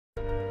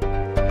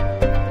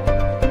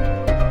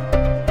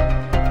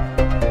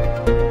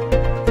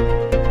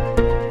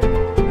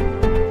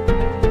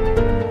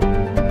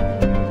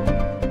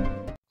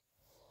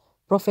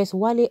Prophet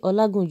Wale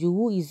Olagunju,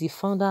 who is the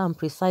founder and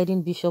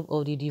presiding bishop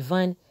of the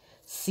Divine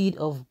Seed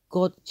of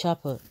God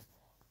Chapel,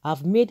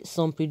 have made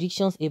some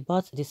predictions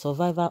about the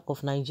survival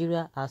of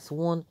Nigeria as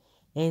one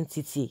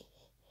entity.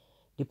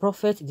 The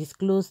prophet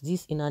disclosed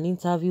this in an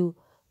interview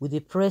with the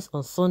press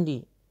on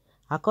Sunday.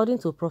 According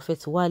to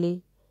Prophet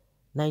Wale,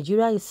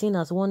 Nigeria is seen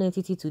as one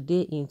entity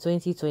today in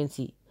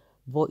 2020,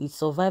 but its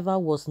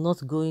survival was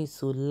not going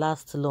to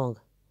last long.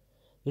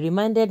 He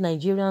reminded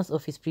Nigerians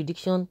of his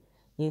prediction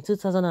in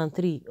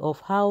 2003 of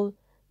how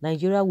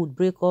Nigeria would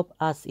break up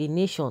as a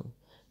nation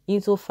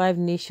into 5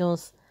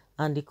 nations,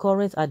 and the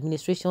current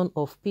administration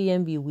of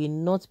PMB will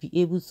not be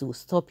able to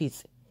stop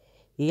it.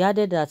 He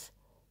added that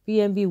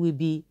PMB will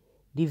be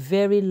the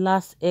very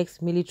last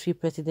ex-military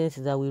president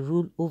that will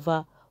rule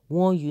over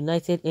one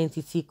united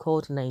entity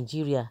called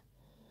Nigeria.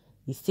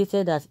 He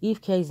stated that if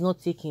care is not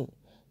taken,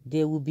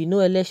 there will be no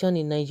election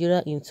in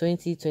Nigeria in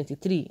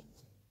 2023.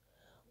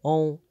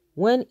 On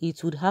when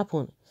it would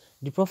happen,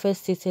 the prophet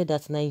stated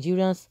that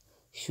Nigerians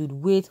should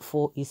wait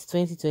for his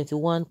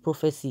 2021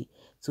 prophecy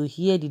to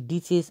hear the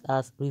details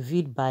as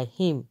revealed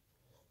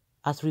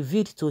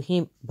to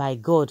him by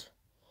God.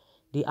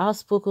 The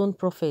outspoken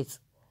prophet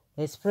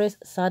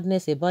expressed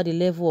sadness about the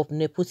level of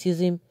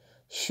nepotism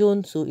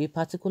shown to a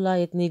particular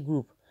ethnic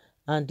group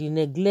and the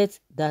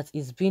neglect that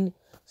is being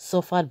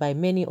suffered by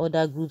many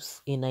other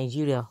groups in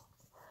Nigeria.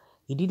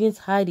 He didn't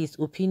hide his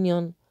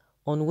opinion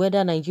on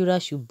whether Nigeria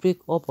should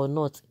break up or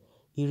not.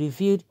 He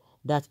revealed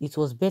that it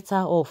was better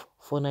off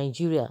for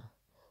Nigeria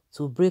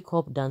to break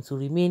up than to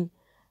remain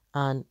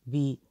and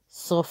be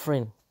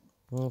suffering.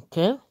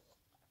 Okay?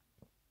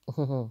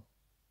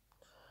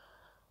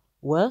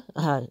 Well,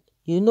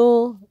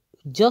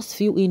 just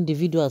few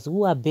individuals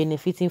who are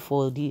benefiting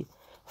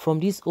from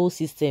this whole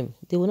system,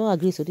 they will not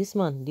agree to this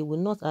man. They will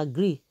not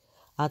agree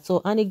at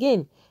all. And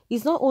again,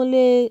 it's not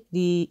only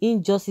the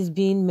injustice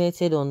being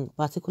meted on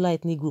particular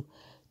ethnic group.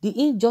 The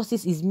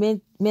injustice is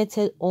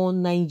meted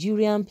on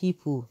Nigerian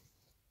people.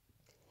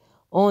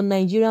 On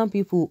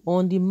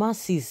the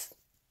masses.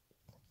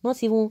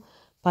 Not even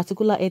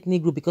particular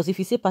ethnic group. Because if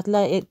you say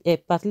particular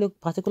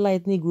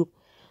ethnic group,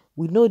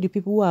 we know the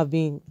people who have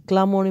been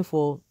clamoring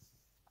for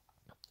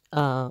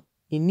a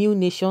new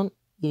nation,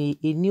 a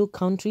new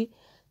country,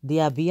 they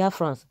are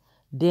Biafrans.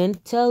 Then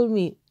tell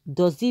me,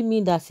 does it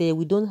mean that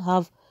we don't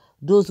have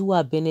those who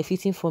are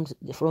benefiting from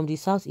the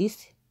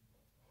southeast?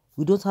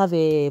 We don't have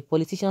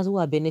politicians who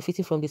are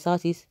benefiting from the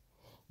southeast.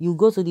 You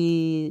go to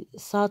the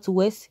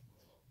southwest,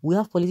 we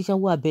have politicians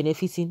who are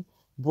benefiting,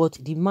 but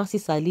the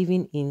masses are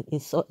living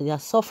they are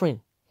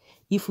suffering.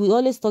 If we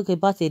always talk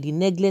about the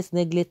neglect,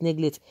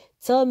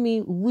 tell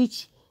me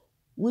which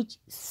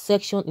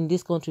section in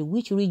this country,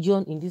 which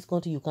region in this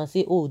country you can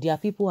say, oh, there are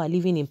people who are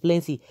living in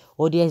plenty,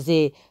 or there's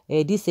this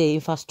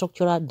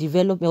infrastructural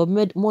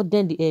development or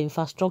modern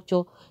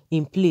infrastructure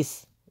in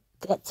place.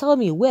 Tell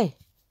me where.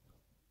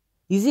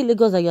 Is it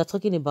Lagos that you are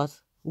talking about?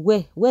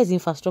 Where is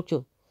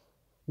infrastructure?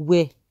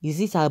 Where is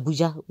it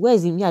Abuja? Where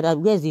is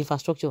the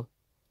infrastructure?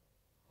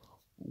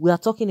 We are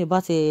talking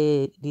about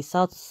the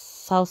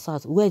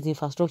south. Where is the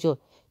infrastructure?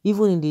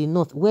 Even in the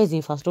north, where is the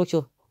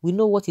infrastructure? We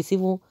know what is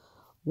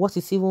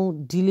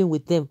even dealing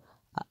with them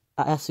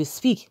as we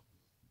speak.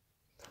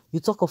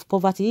 You talk of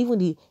poverty, even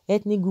the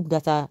ethnic group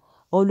that are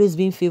always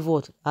being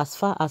favored as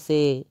far as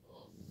a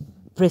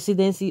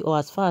presidency or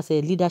as far as a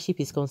leadership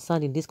is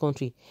concerned in this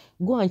country.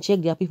 Go and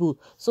check their people.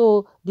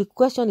 So the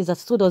question is that,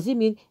 so does it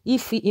mean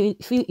if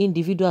few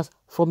individuals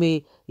from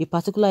a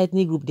particular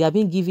ethnic group, they are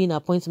being given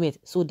appointment,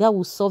 so that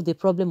will solve the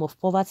problem of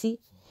poverty?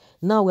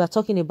 Now we are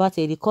talking about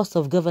the cost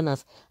of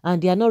governance,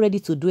 and they are not ready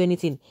to do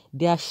anything.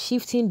 They are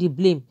shifting the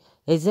blame.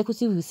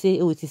 Executive will say,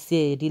 oh, it is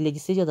the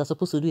legislature that's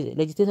supposed to do it.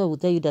 Legislature will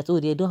tell you that, oh,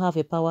 they don't have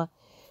a power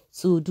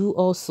to do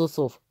all sorts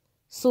of.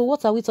 So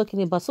what are we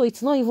talking about? So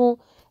it's not even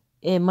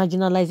a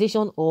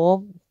marginalization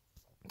or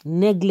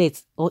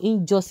neglect or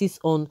injustice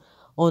on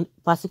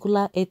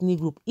particular ethnic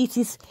group. It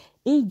is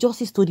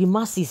injustice to the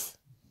masses,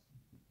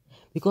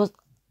 because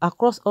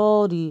across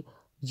all the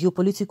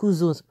geopolitical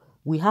zones,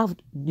 we have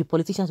the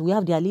politicians, we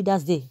have their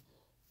leaders there.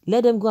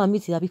 Let them go and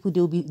meet their people.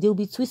 They'll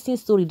be twisting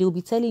story. They'll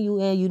be telling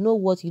you, you know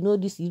what, you know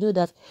this, you know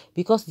that,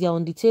 because they are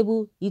on the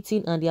table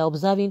eating and they are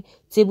observing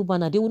table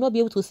manner. They will not be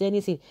able to say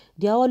anything.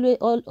 They are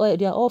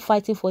all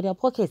fighting for their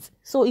pockets.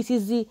 So it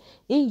is the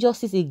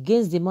injustice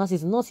against the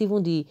masses, not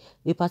even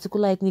a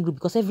particular ethnic group,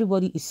 because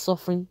everybody is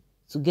suffering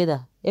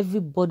together.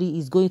 Everybody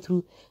is going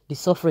through the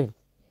suffering.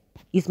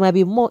 It might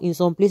be more in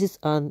some places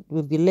and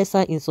will be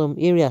lesser in some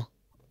area.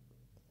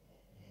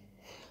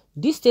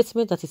 This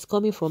statement that is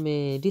coming from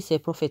this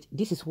prophet,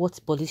 this is what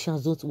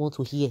politicians don't want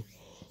to hear.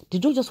 They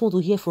don't just want to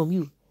hear from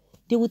you.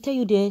 They will tell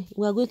you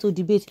we are going to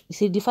debate. You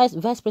see, the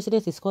vice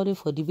president is calling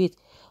for debate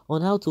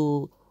on how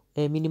to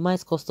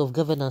minimize cost of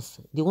governance.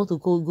 They want to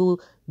go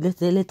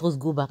let us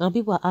go back. And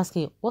people are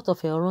asking, what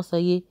of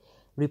Oronsaye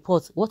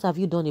report? What have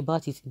you done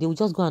about it? They will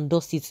just go and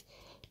dust it.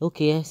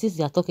 Okay, since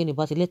they are talking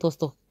about it, let us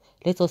talk.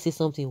 Let us say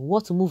something.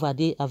 What move have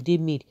they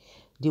made?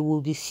 They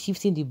will be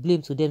shifting the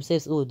blame to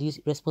themselves. Oh, this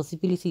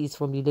responsibility is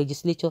from the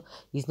legislature,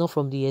 it's not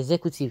from the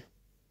executive.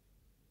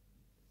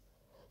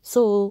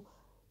 So,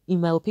 in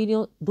my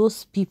opinion,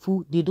 those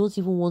people, they don't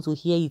even want to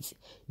hear it.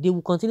 They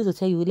will continue to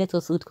tell you, let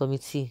us hold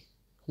committee.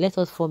 Let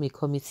us form a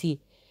committee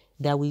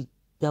that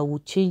will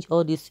change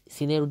all this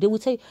scenario. They will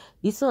tell you,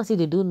 it's not as if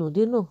they don't know.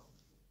 They know.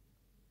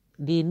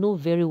 They know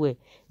very well.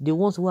 The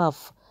ones who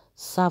have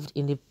served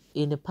in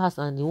the past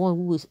and the one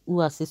who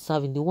are still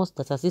serving, the ones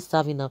that are still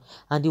serving now,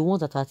 and the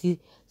ones that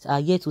are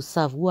yet to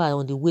serve, who are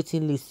on the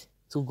waiting list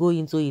to go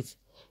into it.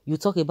 You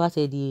talk about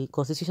the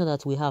constitution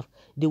that we have,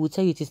 they will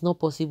tell you it is not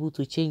possible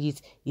to change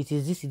it. It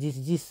is this, it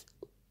is this.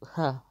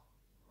 Huh.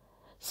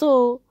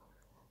 So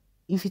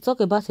if you talk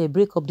about a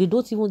breakup, they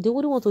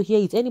wouldn't want to hear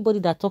it. Anybody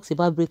that talks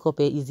about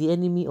breakup is the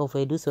enemy of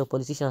those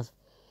politicians.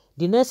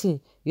 The next thing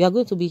you are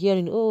going to be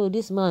hearing, oh,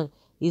 this man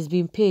is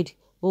being paid.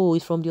 Oh,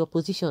 it's from the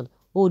opposition.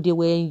 Oh, they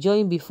were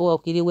enjoying before.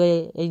 Okay, they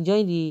were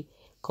enjoying the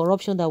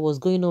corruption that was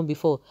going on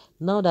before.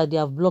 Now that they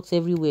have blocks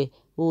everywhere,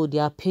 oh, they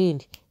are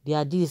paid. They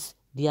are this.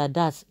 They are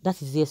that.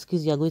 That is the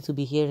excuse you are going to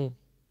be hearing.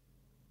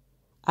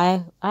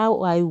 I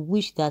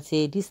wish that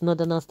these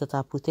northerners that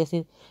are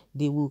protesting,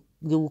 they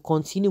will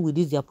continue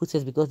with their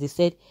protest, because they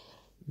said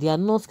they are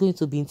not going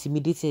to be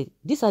intimidated.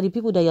 These are the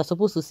people that you are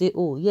supposed to say,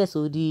 oh yes,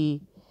 so the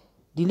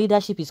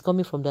leadership is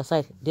coming from their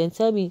side. Then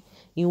tell me,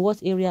 in what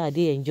area are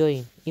they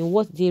enjoying? In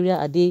what area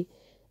are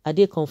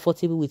they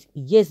comfortable with?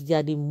 Yes, they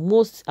are the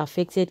most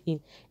affected in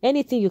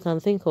anything you can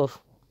think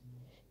of.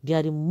 They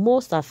are the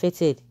most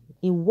affected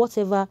in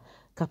whatever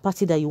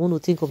capacity that you want to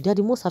think of. They are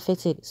the most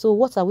affected. So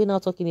what are we now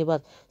talking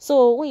about?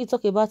 So when you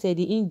talk about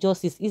the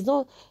injustice, it's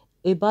not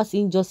about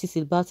injustice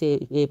about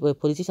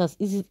politicians.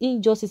 It's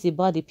injustice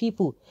about the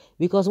people.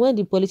 Because when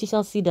the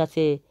politicians see that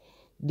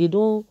they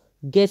don't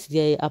get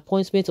their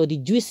appointment or the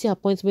juicy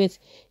appointment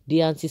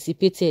they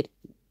anticipated,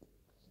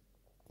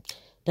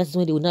 that's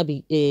when they will not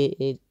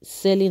be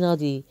selling out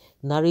the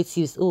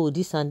narratives. Oh,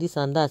 this and this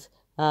and that.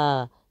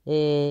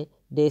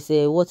 There's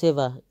a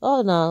whatever.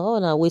 All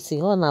now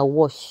waiting, all now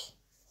wash.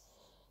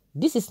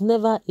 This is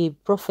never a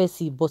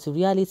prophecy, but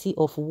reality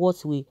of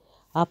what will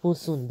happen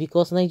soon.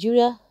 Because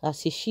Nigeria,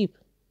 as a ship,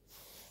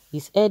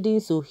 is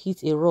heading to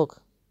hit a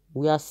rock.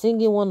 We are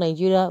singing one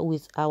Nigeria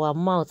with our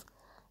mouth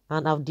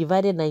and have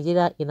divided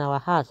Nigeria in our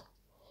heart.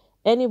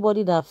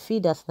 Anybody that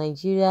feels that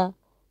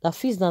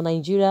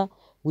Nigeria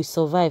will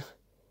survive,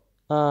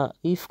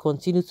 if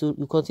continue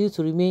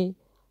to remain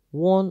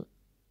one,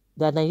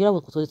 that Nigeria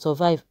will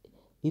survive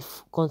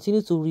if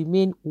continue to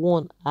remain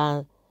one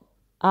and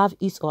have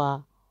it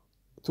or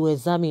to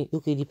examine.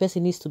 Okay, the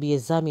person needs to be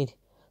examined.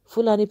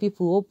 Fulani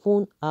people,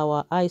 open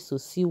our eyes to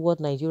see what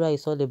Nigeria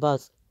is all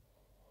about.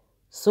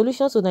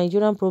 Solution to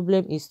Nigerian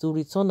problem is to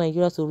return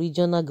Nigeria to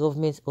regional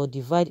governments or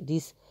divide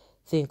this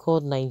thing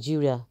called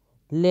Nigeria.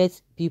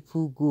 Let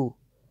people go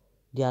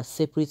their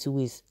separate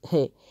ways.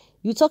 Hey,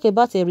 you talk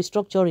about a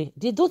restructuring,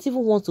 they don't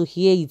even want to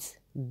hear it.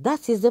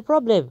 That is the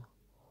problem.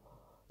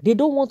 They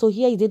don't want to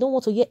hear it. They don't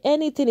want to hear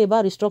anything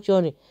about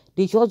restructuring.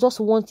 They just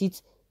want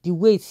it the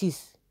way it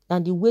is.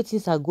 And the way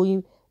things are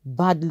going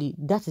badly,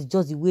 that is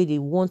just the way they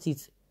want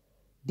it.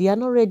 They are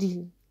not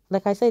ready.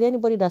 Like I said,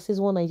 anybody that says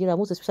one Nigeria,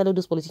 most especially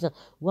those politicians,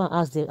 go and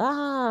ask them,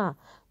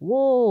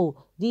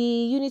 whoa, the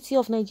unity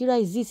of Nigeria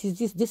is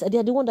this. They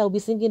are the one that will be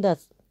singing that.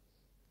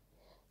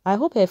 I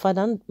hope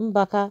Father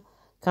Mbaka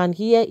can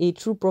hear a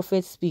true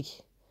prophet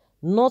speak.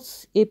 Not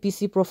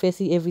APC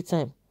prophecy every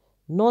time.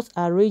 Not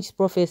arranged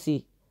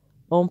prophecy.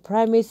 On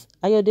Primates,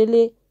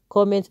 Ayodele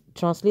comment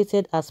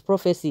translated as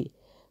prophecy.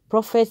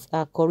 Prophets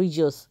are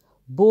courageous,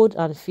 bold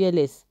and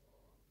fearless.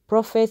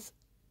 Prophets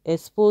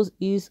expose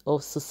ills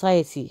of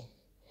society,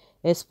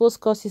 expose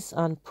causes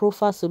and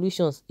proffer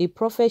solutions. A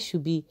prophet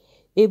should be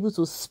able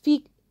to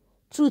speak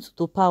truth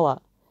to power.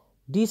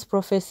 This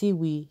prophecy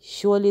will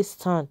surely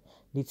stand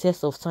the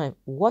test of time.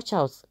 Watch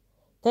out.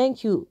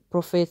 Thank you,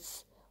 Prophet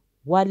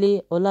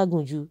Wale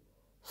Olagunju,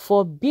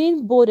 for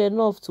being bold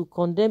enough to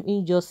condemn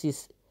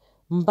injustice.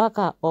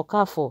 Mbaka,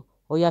 Okafo,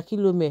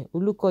 Oyakilome,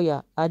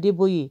 Ulukoya,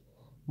 Adeboye,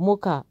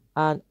 Moka,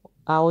 and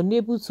are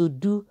unable to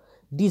do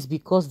this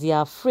because they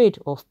are afraid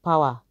of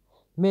power.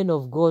 Men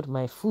of God,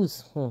 my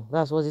fools.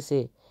 That's what this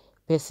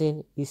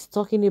person is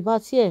talking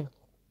about here.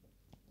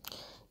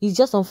 It's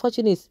just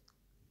unfortunate.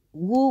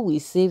 Who will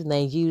save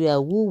Nigeria?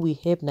 Who will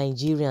help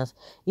Nigerians?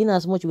 In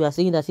as much we are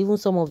saying that even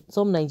some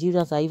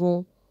Nigerians are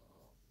even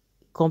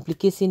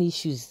complicating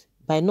issues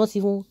by not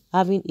even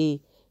having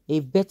a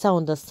better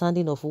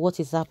understanding of what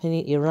is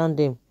happening around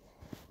them.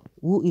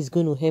 Who is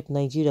going to help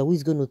Nigeria? Who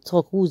is going to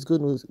talk?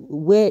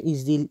 Where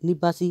is the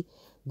liberty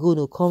going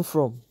to come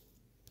from?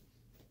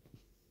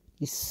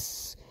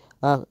 It's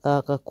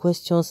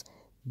questions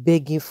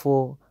begging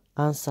for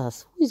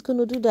answers. Who is going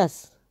to do that?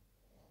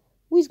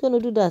 Who is going to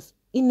do that?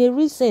 In a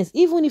real sense,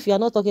 even if you are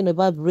not talking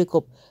about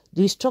breakup,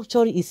 the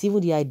restructuring is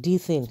even the ideal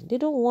thing. They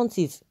don't want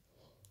it.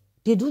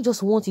 They don't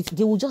just want it.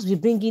 They will just be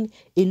bringing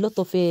a lot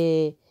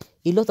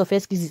of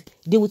excuses.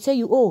 They will tell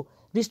you, oh,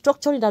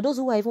 restructuring, that those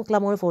who are even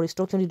clamoring for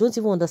restructuring, they don't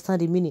even understand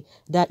the meaning.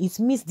 That it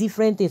means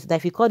different things. That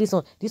if you call this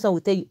one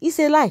will tell you, it's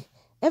a lie.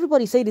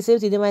 Everybody say the same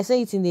thing. They might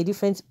say it in a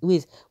different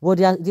ways, but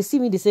they see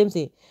me the same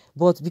thing.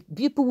 But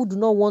people who do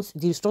not want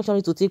the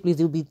restructuring to take place,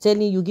 they will be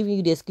telling you, giving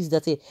you the excuse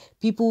that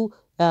people,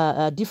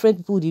 different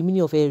people, the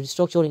meaning of a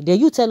restructuring. Then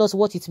you tell us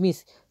what it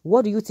means.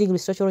 What do you think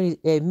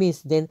restructuring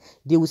means? Then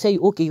they will say,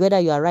 okay, whether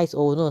you are right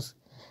or not.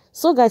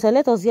 So, guys,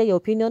 let us hear your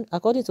opinion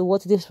according to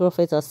what this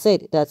prophet has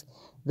said, that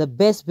the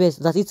best,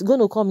 that it's going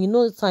to come in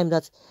no time,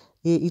 that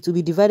it will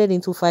be divided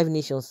into 5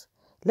 nations.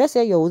 Let's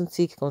hear your own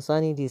take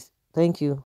concerning this. Thank you.